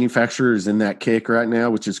lighting manufacturer is in that kick right now,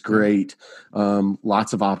 which is great.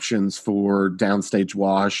 Lots of options for downstage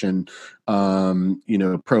wash and,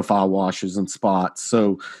 profile washes and spots.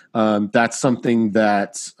 So that's something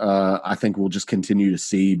that I think we'll just continue to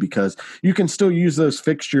see because you can still use those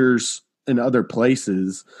fixtures in other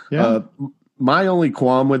places. Yeah. My only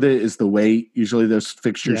qualm with it is the weight. Usually those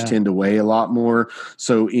fixtures tend to weigh a lot more.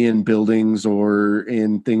 So in buildings or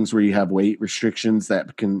in things where you have weight restrictions,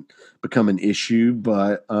 that can become an issue.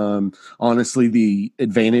 But honestly, the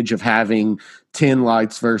advantage of having 10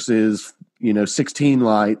 lights versus, 16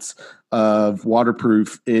 lights of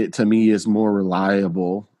waterproof, it to me is more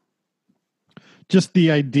reliable. Just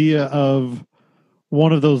the idea of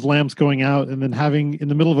one of those lamps going out and then having, in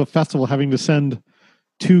the middle of a festival, having to send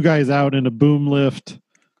 2 guys out in a boom lift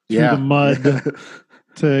through the mud to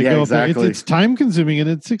go exactly. up there. It's time consuming and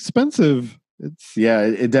it's expensive.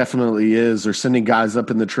 It definitely is. Or sending guys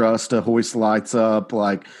up in the truss to hoist lights up.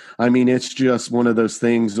 Like, I mean, it's just one of those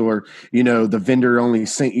things. Or, the vendor only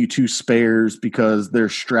sent you 2 spares because they're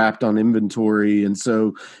strapped on inventory. And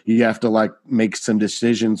so you have to like make some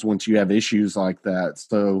decisions once you have issues like that.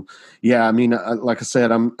 So, I mean, like I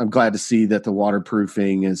said, I'm glad to see that the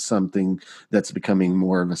waterproofing is something that's becoming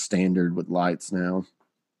more of a standard with lights now.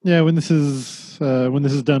 Yeah. When this is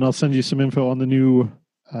done, I'll send you some info on the new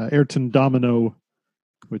Ayrton Domino,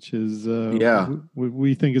 which is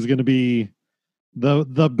we think is going to be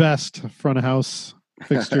the best front of house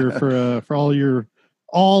fixture for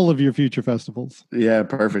all of your future festivals. Yeah,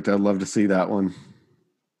 perfect. I'd love to see that one.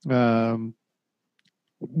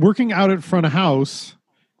 Working out at front of house,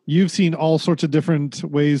 you've seen all sorts of different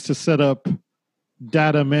ways to set up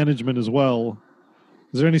data management as well.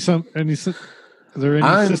 Is there any system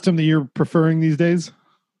that you're preferring these days?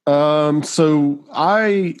 So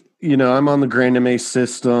I I'm on the Grand MA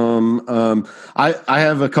system. I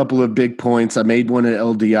have a couple of big points. I made one at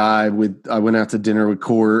LDI I went out to dinner with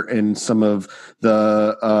Court and some of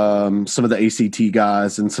the ACT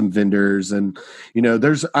guys and some vendors. And,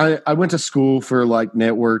 I went to school for like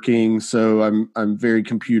networking. So I'm very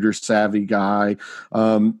computer savvy guy.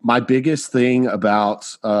 My biggest thing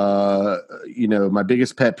about, my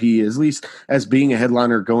biggest pet peeve, at least as being a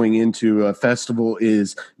headliner going into a festival,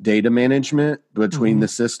 is data management between the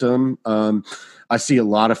system. I see a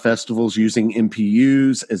lot of festivals using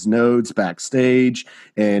MPUs as nodes backstage,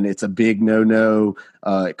 and it's a big no-no.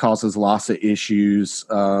 It causes lots of issues.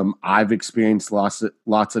 I've experienced lots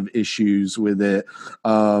of issues with it.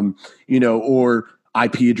 Or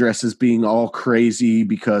IP addresses being all crazy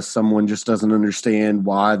because someone just doesn't understand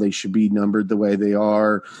why they should be numbered the way they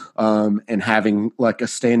are, and having like a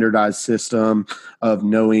standardized system of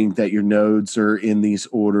knowing that your nodes are in these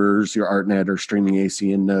orders, your ArtNet or streaming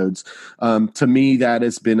ACN nodes. To me, that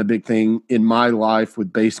has been a big thing in my life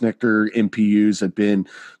with BaseNectar. MPUs have been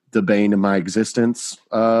the bane of my existence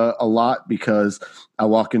a lot, because I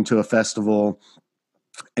walk into a festival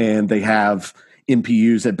and they have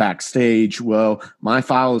MPUs at backstage. Well, my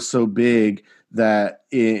file is so big that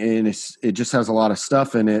it just has a lot of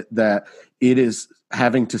stuff in it that it is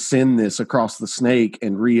having to send this across the snake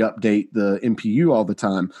and re-update the MPU all the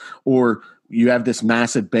time. Or you have this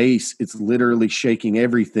massive base, it's literally shaking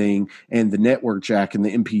everything, and the network jack and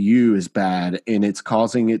the MPU is bad, and it's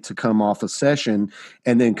causing it to come off a session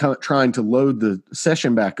and then trying to load the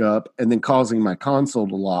session back up and then causing my console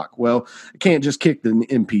to lock. Well, I can't just kick the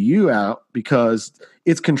MPU out because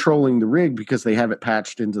it's controlling the rig because they have it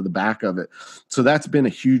patched into the back of it. So that's been a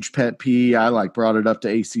huge pet peeve. I brought it up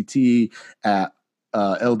to ACT at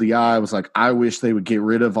LDI. I was like, I wish they would get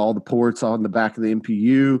rid of all the ports on the back of the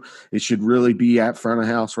MPU. It should really be at front of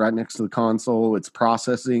house right next to the console. It's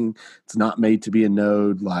processing. It's not made to be a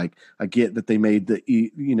node. Like, I get that they made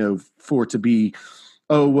for it to be,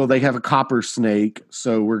 oh, well, they have a copper snake,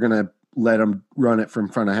 so we're going to let them run it from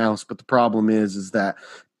front of house. But the problem is that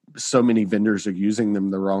so many vendors are using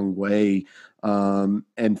them the wrong way.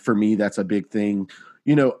 And for me, that's a big thing.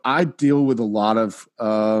 I deal with a lot of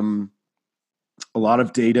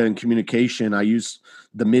data and communication. I use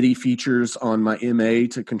the MIDI features on my MA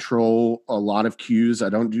to control a lot of cues. I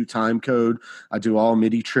don't do time code. I do all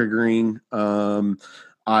MIDI triggering.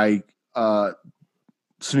 I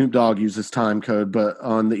Snoop Dogg uses time code, but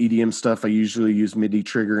on the EDM stuff, I usually use MIDI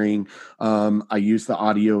triggering. I use the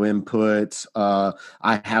audio input.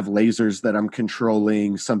 I have lasers that I'm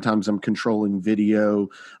controlling. Sometimes I'm controlling video.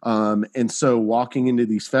 And so walking into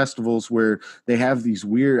these festivals where they have these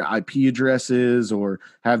weird IP addresses or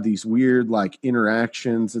have these weird like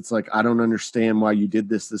interactions, it's like, I don't understand why you did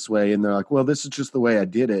this way. And they're like, well, this is just the way I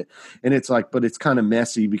did it. And it's like, but it's kind of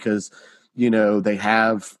messy because they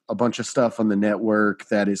have a bunch of stuff on the network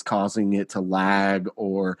that is causing it to lag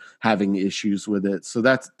or having issues with it. So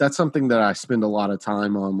that's something that I spend a lot of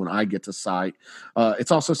time on when I get to site.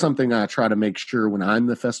 It's also something I try to make sure when I'm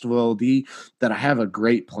the festival LD that I have a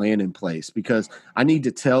great plan in place, because I need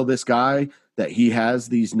to tell this guy that he has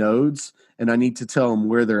these nodes, and I need to tell him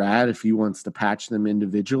where they're at if he wants to patch them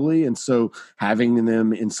individually. And so having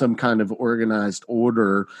them in some kind of organized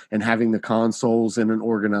order and having the consoles in an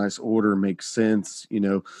organized order makes sense.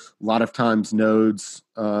 A lot of times nodes,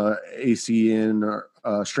 ACN or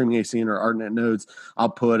streaming ACN or ArtNet nodes, I'll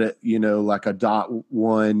put it, like a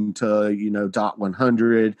 .1 to,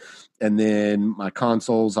 .100. And then my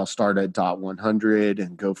consoles, I'll start at .100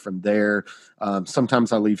 and go from there.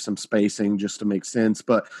 Sometimes I leave some spacing just to make sense.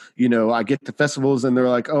 But, I get to festivals and they're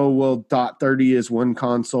like, oh, well, .30 is one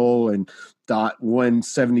console and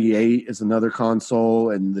 .178 is another console,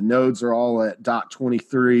 and the nodes are all at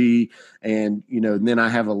 .23. And, then I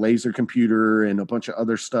have a laser computer and a bunch of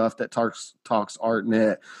other stuff that talks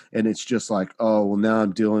ArtNet. And it's just like, oh, well, now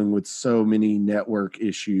I'm dealing with so many network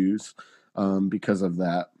issues because of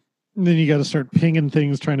that. And then you got to start pinging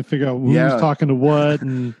things, trying to figure out who's talking to what.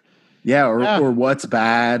 And or what's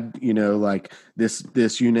bad, like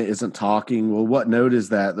this unit isn't talking. Well, what node is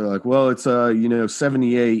that? They're like, well, it's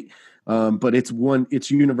 78. But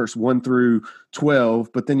it's universe 1 through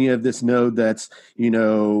 12, but then you have this node that's 3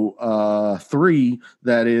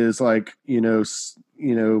 that is like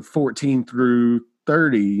 14 through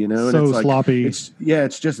 30, and so it's like sloppy.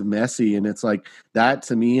 It's just messy, and it's like that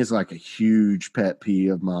to me is like a huge pet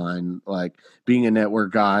peeve of mine. Like, being a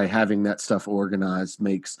network guy, having that stuff organized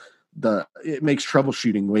makes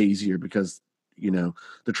troubleshooting way easier, because the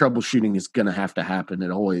troubleshooting is going to have to happen.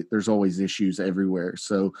 There's always issues everywhere.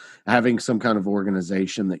 So having some kind of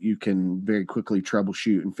organization that you can very quickly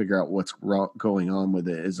troubleshoot and figure out what's going on with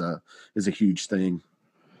it is a huge thing.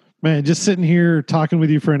 Man, just sitting here talking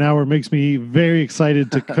with you for an hour makes me very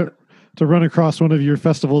excited to run across one of your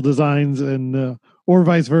festival designs, and or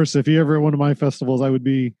vice versa. If you're ever at one of my festivals, I'd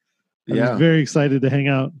be very excited to hang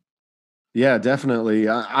out. Yeah, definitely.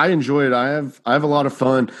 I enjoy it. I have a lot of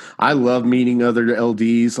fun. I love meeting other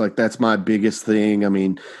LDs. Like, that's my biggest thing. I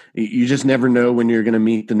mean, you just never know when you're going to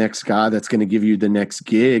meet the next guy that's going to give you the next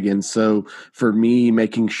gig. And so for me,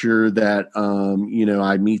 making sure that,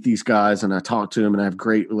 I meet these guys and I talk to them and I have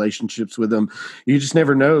great relationships with them. You just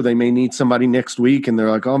never know. They may need somebody next week and they're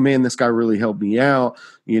like, oh man, this guy really helped me out.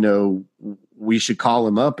 We should call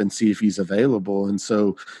him up and see if he's available. And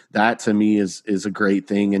so that to me is a great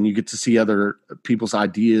thing. And you get to see other people's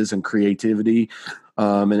ideas and creativity.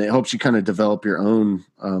 And it helps you kind of develop your own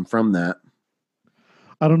from that.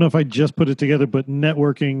 I don't know if I just put it together, but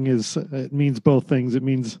networking it means both things. It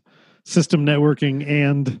means system networking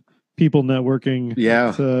and people networking.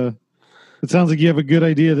 Yeah. It sounds like you have a good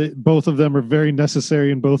idea that both of them are very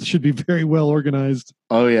necessary and both should be very well organized.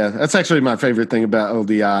 Oh, yeah. That's actually my favorite thing about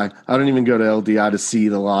LDI. I don't even go to LDI to see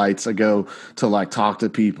the lights. I go to talk to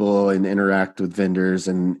people and interact with vendors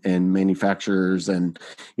and manufacturers. And,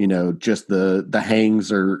 just the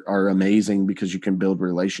hangs are amazing because you can build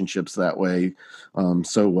relationships that way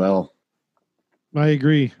so well. I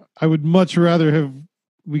agree. I would much rather have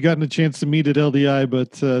we gotten a chance to meet at LDI,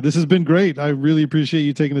 but this has been great. I really appreciate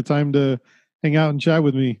you taking the time to hang out and chat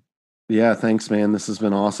with me. Yeah, thanks, man. This has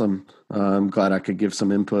been awesome. I'm glad I could give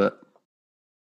some input.